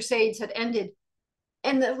those crusades had ended.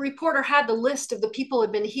 And the reporter had the list of the people who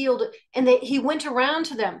had been healed, and he went around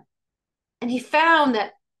to them. And he found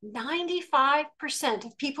that 95%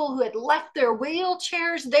 of people who had left their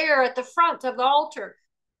wheelchairs there at the front of the altar,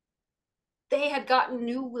 they had gotten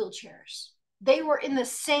new wheelchairs. They were in the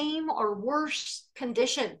same or worse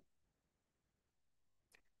condition.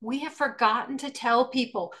 We have forgotten to tell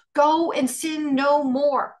people, go and sin no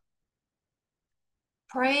more.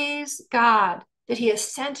 Praise God that he has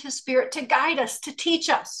sent his Spirit to guide us, to teach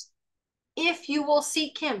us. If you will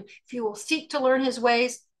seek him, if you will seek to learn his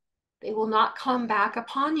ways, they will not come back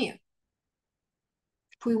upon you.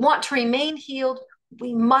 If we want to remain healed,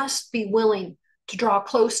 we must be willing to draw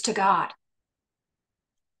close to God.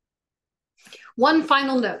 One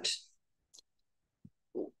final note.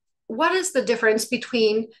 What is the difference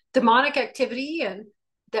between demonic activity and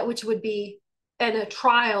that which would be in a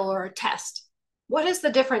trial or a test? What is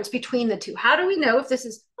the difference between the two? How do we know if this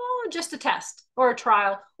is just a test or a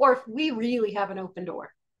trial, or if we really have an open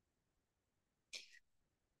door?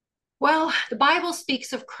 Well, the Bible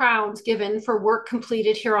speaks of crowns given for work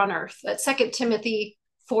completed here on earth. That's 2 Timothy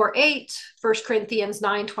 4:8, 1 Corinthians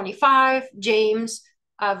 9:25, James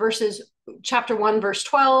chapter 1, verse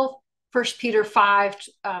 12, 1 Peter 5,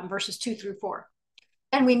 verses 2 through 4.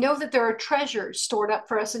 And we know that there are treasures stored up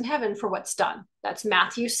for us in heaven for what's done. That's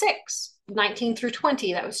Matthew 6, 19 through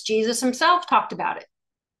 20. That was Jesus himself talked about it.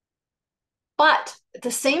 But at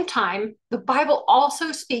the same time, the Bible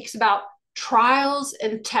also speaks about trials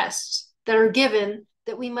and tests that are given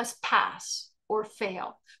that we must pass or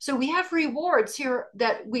fail. So we have rewards here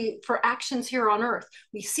for actions here on earth.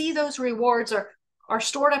 We see those rewards are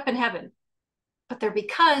stored up in heaven, but they're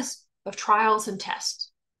because of trials and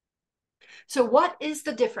tests. So what is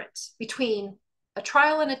the difference between a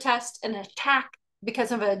trial and a test and an attack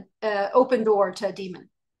because of an open door to a demon?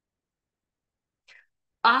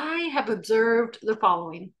 I have observed the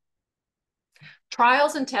following: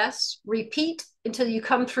 trials and tests repeat until you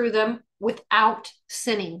come through them without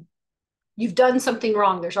sinning. You've done something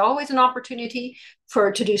wrong. There's always an opportunity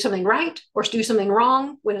to do something right or to do something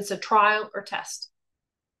wrong when it's a trial or test.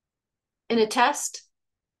 In a test,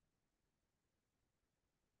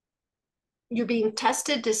 you're being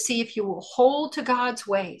tested to see if you will hold to God's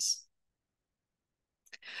ways.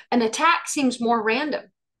 An attack seems more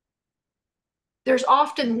random. There's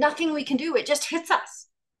often nothing we can do. It just hits us.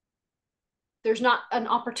 There's not an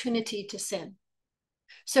opportunity to sin.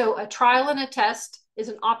 So a trial and a test is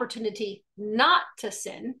an opportunity not to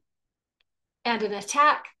sin. And an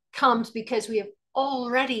attack comes because we have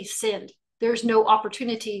already sinned. There's no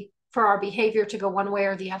opportunity for our behavior to go one way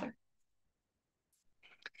or the other.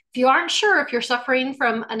 If you aren't sure if you're suffering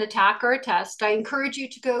from an attack or a test, I encourage you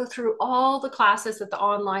to go through all the classes at the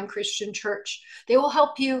online Christian church. They will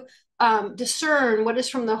help you discern what is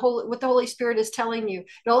from what the Holy Spirit is telling you.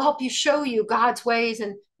 It'll help you show you God's ways,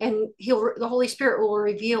 and the Holy Spirit will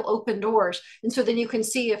reveal open doors. And so then you can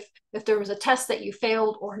see if there was a test that you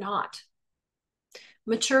failed or not.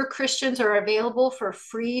 Mature Christians are available for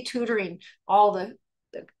free tutoring. All the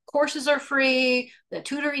courses are free, the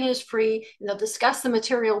tutoring is free, and they'll discuss the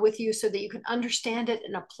material with you so that you can understand it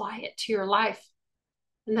and apply it to your life.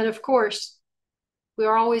 And then, of course, we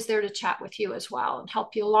are always there to chat with you as well and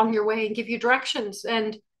help you along your way and give you directions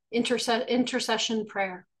and intercession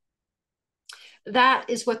prayer. That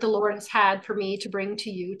is what the Lord has had for me to bring to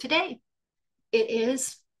you today. It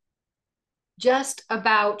is just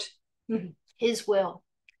about his will.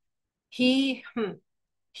 He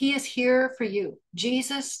is here for you.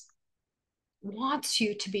 Jesus wants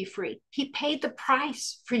you to be free. He paid the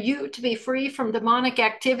price for you to be free from demonic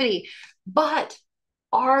activity. But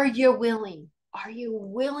are you willing? Are you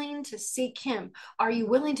willing to seek him? Are you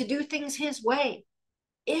willing to do things his way?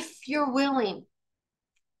 If you're willing,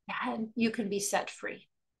 then you can be set free.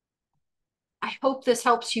 I hope this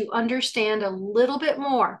helps you understand a little bit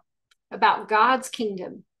more about God's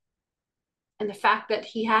kingdom and the fact that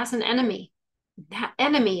he has an enemy. That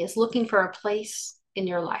enemy is looking for a place in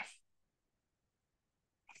your life.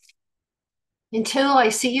 Until I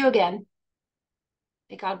see you again,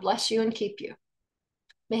 may God bless you and keep you.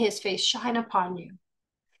 May his face shine upon you.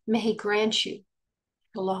 May he grant you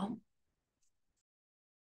shalom.